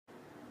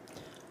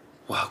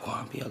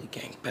Wagwan BLE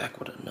Gang back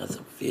with another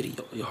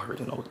video. Y'all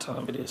already know what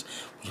time it is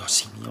when y'all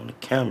see me on the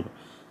camera.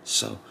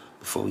 So,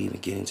 before we even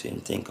get into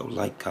anything, go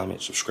like,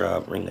 comment,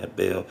 subscribe, ring that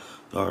bell.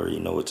 You already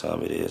know what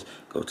time it is.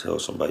 Go tell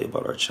somebody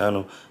about our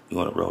channel. You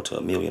want to roll to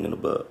 1 million and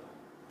above.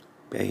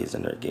 Bae is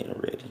in there getting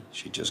ready.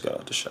 She just got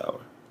out the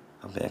shower.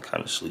 I've been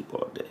kind of asleep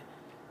all day.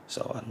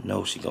 So I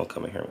know she gonna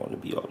come in here and want to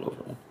be all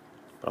over me.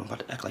 But I'm about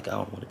to act like I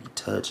don't want to be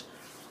touched.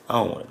 I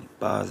don't want to be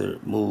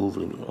bothered. Move,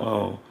 leave me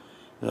alone.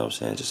 You know what I'm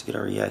saying? Just to get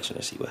our reaction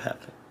and see what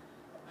happened.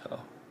 So,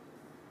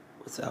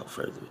 without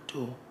further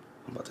ado,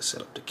 I'm about to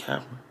set up the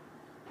camera.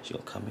 She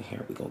gonna come in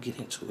here. We gonna get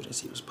into it and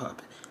see what's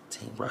popping.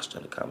 Team Rush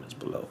in the comments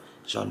below.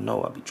 As y'all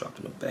know, I'll be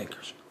dropping the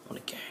bankers on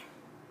the gang.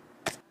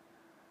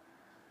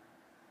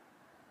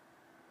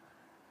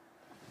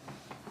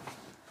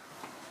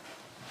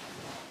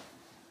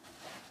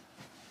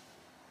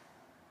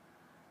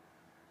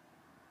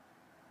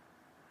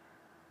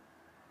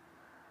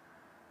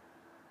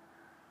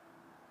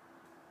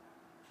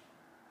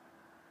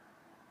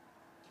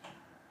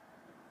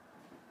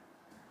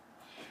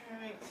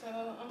 Alright, so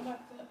I'm about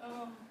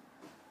to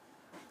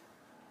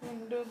we're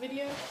gonna do a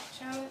video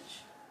challenge.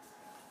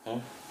 Huh?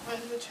 Wanna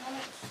do a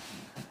challenge?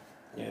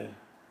 Yeah.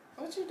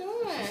 What you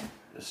doing?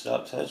 The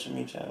Stop Touching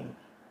Me challenge.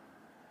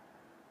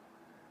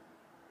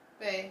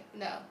 Babe,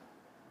 no.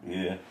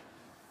 Yeah.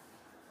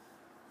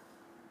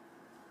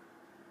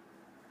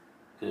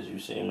 Because you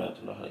seem not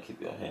to know how to keep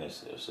your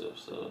hands to yourself,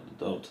 so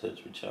the Don't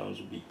Touch Me challenge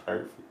would be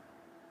perfect.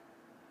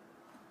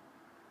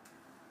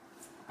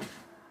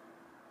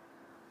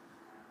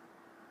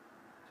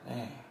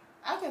 Dang.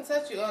 I can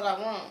touch you all I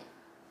want.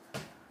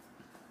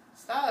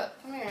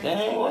 Stop. Come here.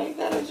 Dang, why you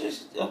gotta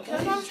just... Okay,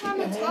 Because I'm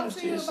trying to talk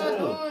to you yourself.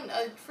 about doing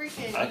a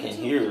freaking I can YouTube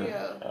hear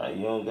video. her.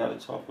 You don't gotta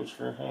talk with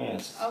your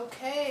hands.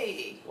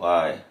 Okay.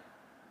 Why?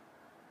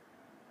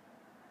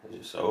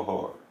 It's so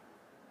hard.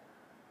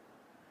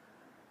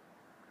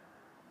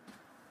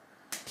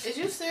 Is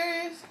you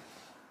serious?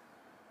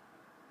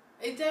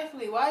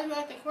 Exactly. Why are you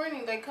acting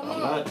corny? Like, come on.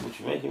 I'm not, but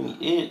you're making me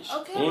itch.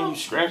 Okay. And you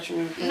scratching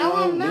me with No,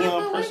 I'm not.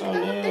 neon press on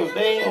nails.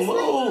 Damn,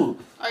 move.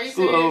 Are you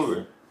Scoot serious?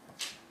 over.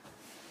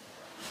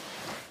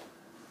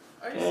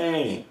 Are you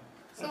Dang. serious?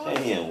 So I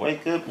can't even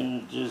wake up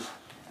and just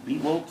be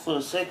woke for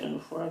a second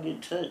before I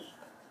get touched.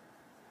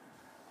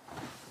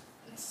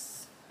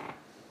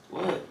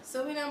 What?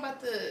 So we not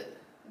about to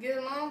get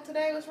along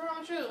today? What's wrong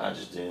with you? I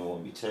just didn't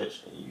want to be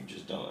touched, and you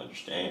just don't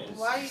understand.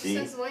 Why you See?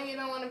 since when you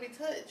don't want to be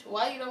touched?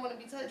 Why you don't want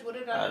to be touched? What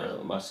did I do? I don't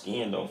know. My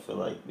skin don't feel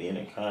like being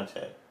in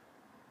contact.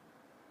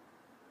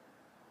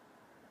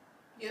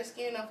 Your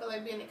skin don't feel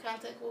like being in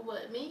contact with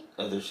what? Me?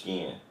 Other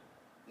skin.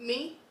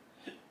 Me?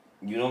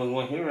 You the only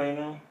one here right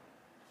now.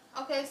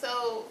 Okay,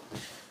 so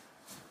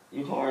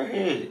You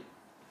hard-headed.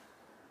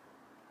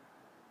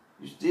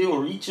 You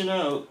still reaching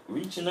out.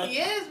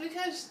 yes,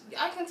 because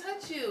I can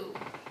touch you.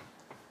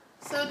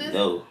 So this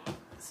No.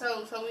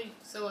 So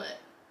what?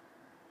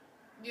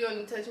 You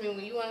only touch me when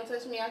you want to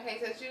touch me. I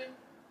can't touch you.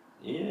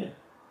 Yeah.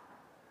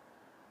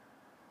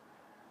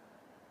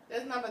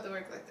 That's not about to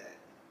work like that.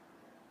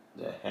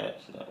 The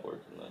hat's not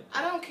working like that.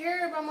 I don't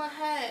care about my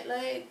hat.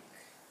 Like,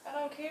 I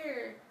don't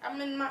care.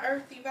 I'm in my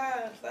earthy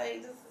vibes.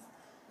 Like, this is.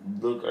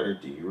 Look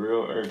earthy,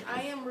 real earthy.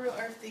 I am real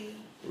earthy.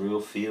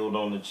 Real field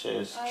on the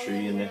chest,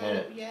 tree in the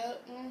hat.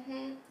 Yep.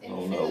 I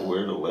don't know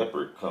where the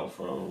leopard come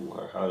from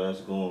or how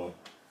that's going.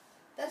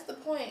 That's the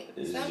point.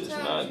 It's Sometimes just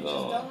not you going.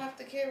 just don't have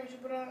to care what you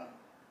put on.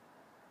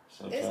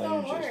 Sometimes It's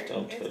gonna you work. just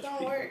don't touch It's gonna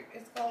people. work.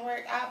 It's gonna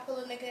work. I'll pull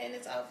a nigga in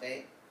this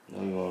outfit.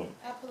 No, you won't.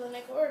 I'll pull a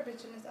nigga or a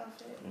bitch in this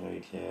outfit. No, you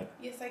can't.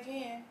 Yes, I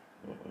can.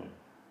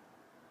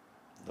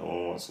 No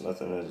one wants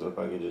nothing that look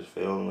like it just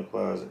fell in the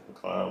closet and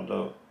climbed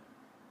up.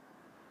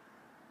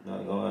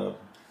 Not gonna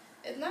happen.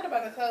 It's not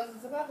about the clothes.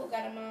 It's about who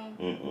got them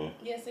on.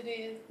 Yes, it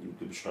is. You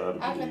could try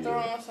to I can be throw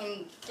on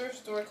some thrift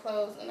store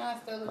clothes and I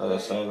still look how that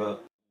good. song go?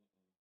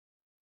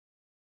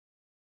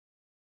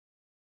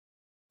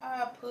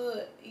 I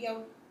put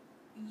yo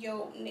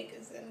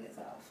niggas in this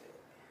outfit.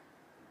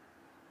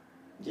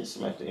 Just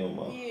smack the M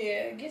off.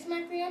 Yeah, get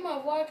smacked the M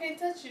off. Why I can't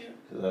touch you?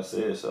 Cause I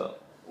said so.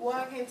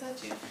 Why I can't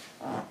touch you?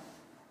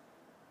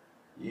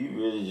 You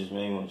really just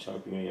made me want to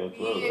chop you in your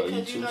throat. Yeah, Are you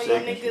because you 2 know your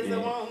seconds niggas again?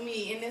 that want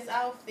me in this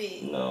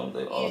outfit. No,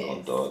 they all gonna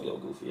Yes. dog your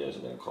goofy ass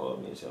and then call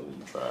me and tell me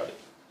you tried it.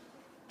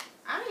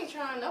 I ain't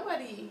trying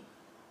nobody.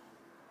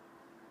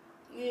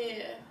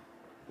 Yeah.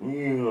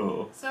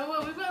 Yeah. So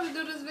what, we supposed to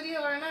do this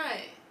video or not?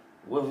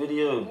 What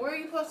video? Where are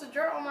you supposed to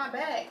draw on my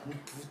back?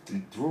 What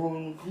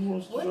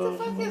the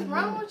fuck is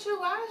wrong with you?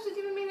 Why is you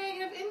giving me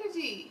negative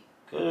energy?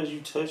 Cause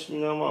you touched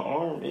me on my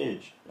arm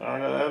edge. I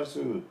got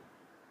attitude.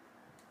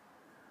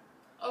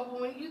 Oh,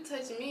 but when you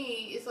touch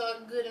me, it's all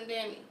good and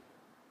dandy.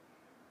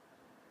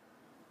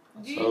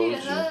 Do you Told need a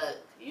you. hug?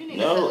 You need a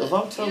No, hug. if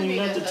I'm telling you need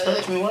not a to hug.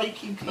 touch me, why you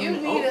keep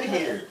coming need over a hug.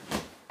 here?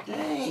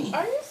 Dang.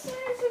 Are you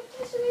serious with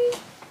touching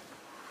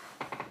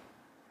me?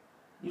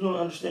 You don't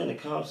understand the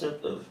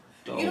concept of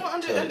You don't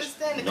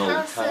understand the no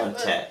concept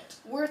contact.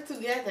 of we're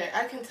together.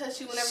 I can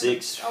touch you whenever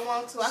 6 I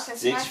want to. I can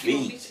 6 smack you.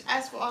 feet. Bitch,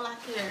 ask for all I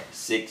care.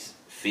 6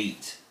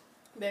 feet.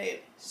 Babe.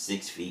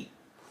 6 feet.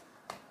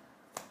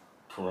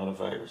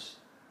 Coronavirus.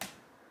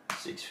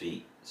 6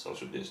 feet.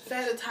 Social distance.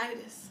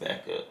 Fatitis.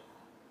 Back up.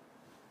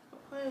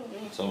 Play with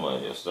me. Talking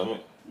about your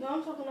stomach? No,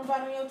 I'm talking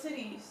about on your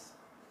titties.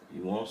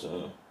 You want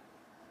some?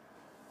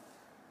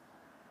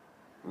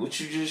 What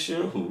you just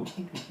showed?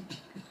 You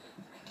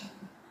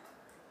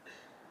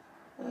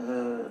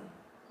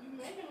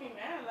making me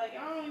mad. Like,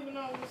 I don't even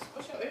know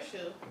what's your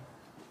issue.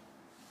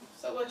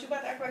 So what, you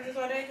about to act like this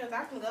all day? Because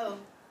I can go.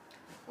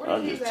 Where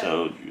I just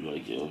told you,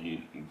 like, yo,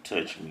 you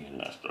touch me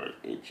and I start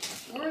itching.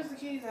 So. Where's the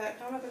keys at?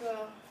 I'm about to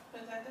go.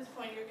 Because at this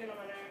point, you're getting on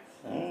my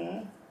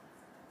nerves.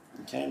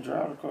 You can't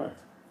drive the car.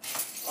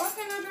 Why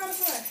can't I drive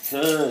the car?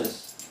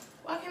 Cause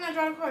Why can't I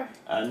drive the car?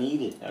 I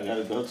need it. I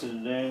gotta go to the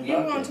damn doctor. You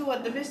going to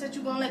what? The bitch that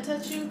you gonna let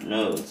touch you?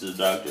 No, to the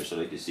doctor so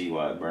they can see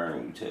why it burned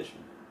when you touch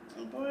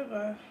me.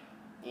 Boy,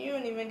 you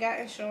don't even got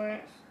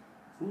insurance.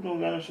 Who don't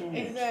got insurance?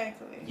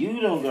 Exactly. You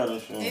don't got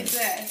insurance.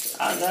 Exactly.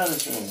 I got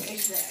insurance.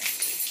 Exactly.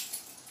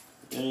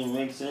 It don't even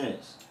make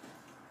sense.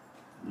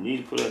 You need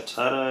to put that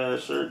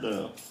tight-ass shirt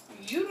down.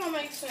 You don't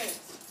make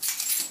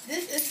sense.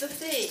 This is the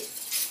fit.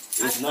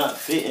 It's not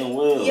fitting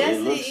well. Yes,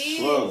 it looks it is.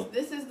 slow.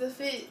 This is the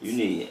fit. You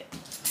need it.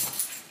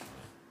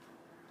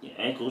 Your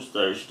ankle's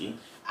thirsty.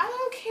 I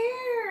don't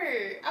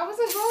care. I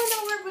wasn't going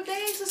nowhere but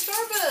days to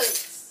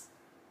Starbucks.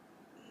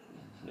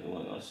 They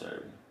weren't gonna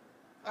serve you.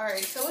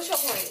 Alright, so what's your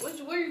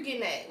point? Where you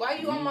getting at? Why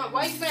you on my?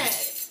 Why you mad?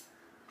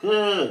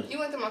 Good. You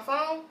went to my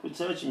phone? Quit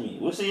touching me.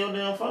 What's in your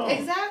damn phone?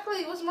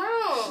 Exactly. What's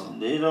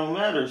wrong? It don't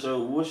matter. So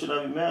what should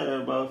I be mad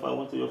at about if I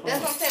went through your phone?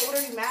 That's what I'm saying. What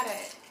are you mad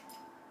at?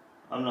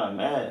 I'm not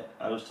mad.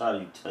 I was tired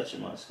of you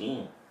touching my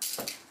skin.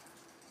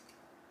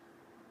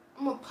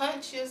 I'm gonna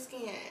punch your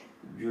skin.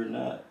 You're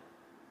not.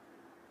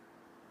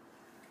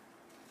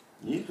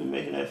 You can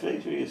making that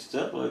face when you get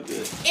stuck like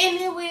that. And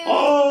it will.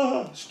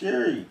 Oh,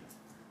 scary.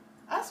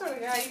 I swear to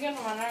God, you're getting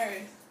on my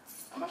nerves.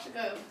 I'm about to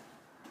go.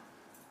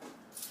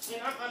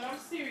 And I'm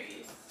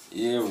serious.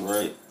 Yeah,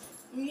 right.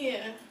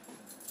 Yeah.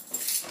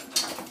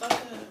 Fuck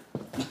up.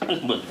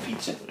 I'm about to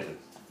beat your ass.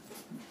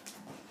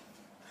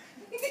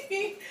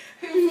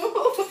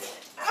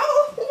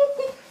 Ow.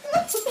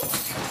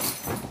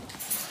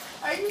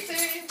 Are you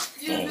serious?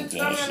 You Don't just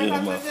got throw shit me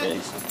in my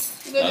face.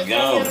 face. You gonna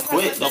Now just throw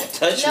me in go. the Quit. face? Don't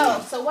touch No,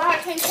 me. so why I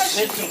can't touch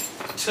you?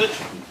 Touch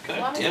me. Why God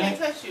I damn can't it.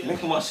 touch you?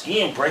 Making my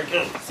skin break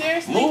up.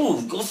 Seriously?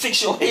 Move. Go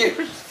fix your hair.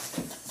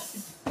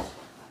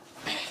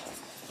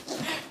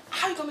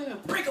 How you gonna make me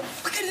break a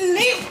fucking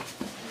nail?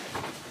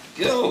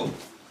 Go.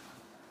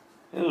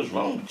 What was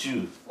wrong with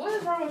you? What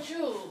is wrong with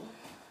you?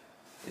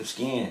 Your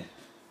skin.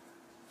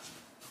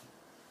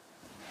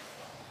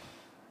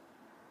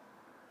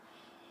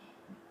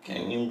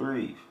 Can't even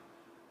breathe.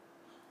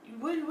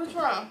 What's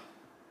wrong?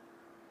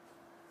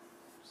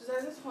 Just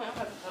at this point, I'm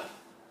about to go.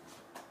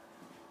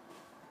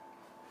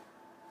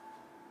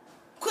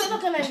 Quit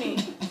looking at me.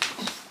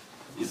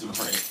 It's a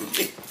prank for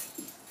me.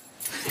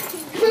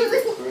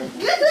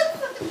 Get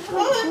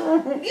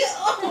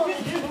off of me.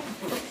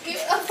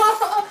 Get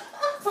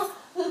off.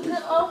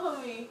 Get off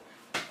of me.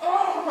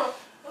 Oh.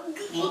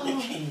 Look, I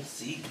can't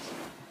see.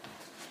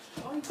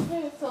 Why are you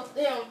playing so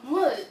damn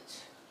much?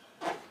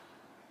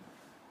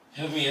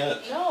 Help me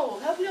up. No,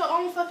 help your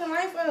own fucking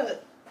life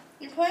up.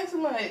 You're playing too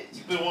much.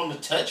 You been wanting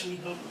to touch me?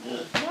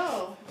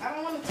 No, I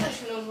don't want to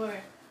touch you no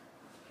more.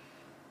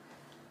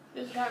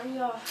 This got me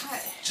all hot.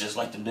 Just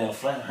like them damn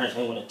flat irons,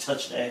 they want to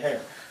touch that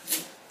hair.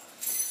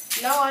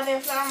 No, I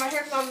didn't flat on my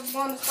hair because I was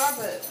going to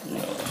Starbucks. No.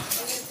 I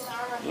didn't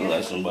flat on my hair. You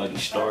like somebody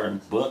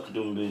starting buck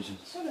them bitches.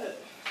 Shut up.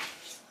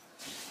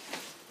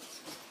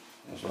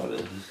 That's why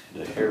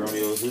the hair on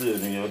your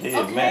hood and your head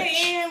Okay,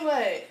 match. and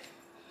what?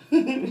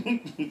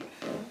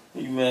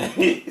 You mad?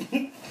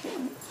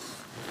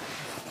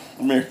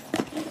 Come here.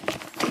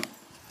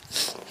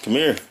 Come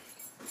here.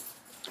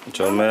 Get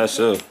your mad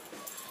self.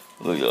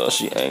 Look, y'all,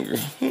 she angry.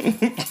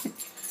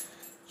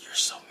 You're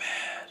so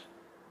mad.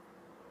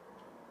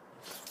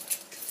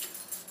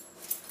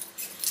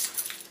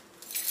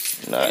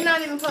 You're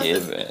not even supposed to.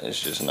 Giving. It's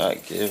just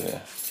not giving.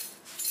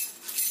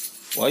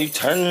 Why you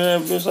turning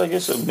that bitch like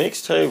it's a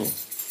mix table?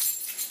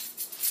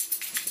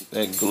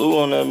 That glue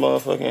on that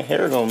motherfucking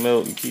hair gonna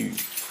melt and keep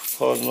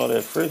causing all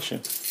that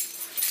friction.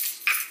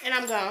 And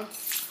I'm gone.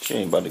 She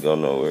ain't about to go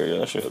nowhere,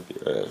 y'all. She'll be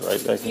her ass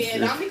right back in Yeah, here.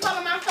 don't be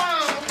calling my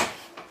phone.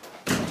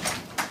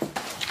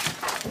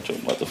 Put your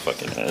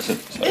motherfucking ass in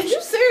this Is house.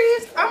 you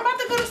serious? I'm about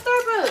to go to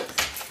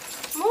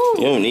Starbucks. Move.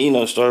 You don't need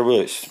no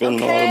Starbucks.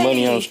 Spending all the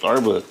money on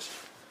Starbucks.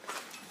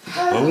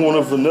 I want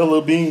a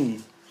vanilla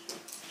bean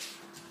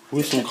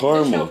with some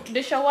caramel.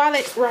 This your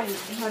wallet? Right.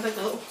 I'm about to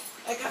go.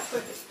 I got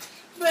something.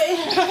 But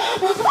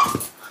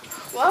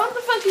why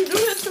the fuck you do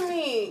this to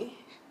me?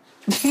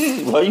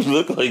 Why you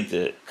look like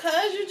that?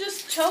 Cause you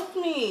just choked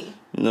me.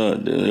 No,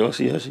 didn't y'all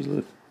see how she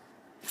look?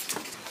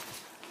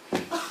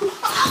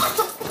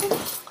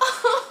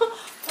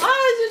 Why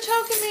is you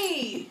choking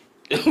me?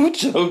 Who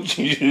choked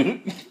you?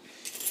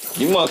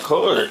 Give me my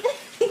card.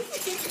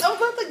 I'm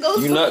about to go.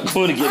 You're not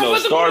going to get no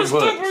I'm about to go to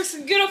Starbucks. Starbucks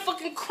and get a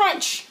fucking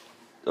crunch.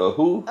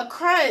 Who? A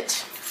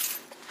crunch.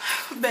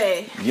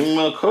 Babe. Give me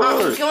my I'm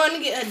card. going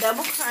to get a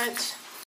double crunch.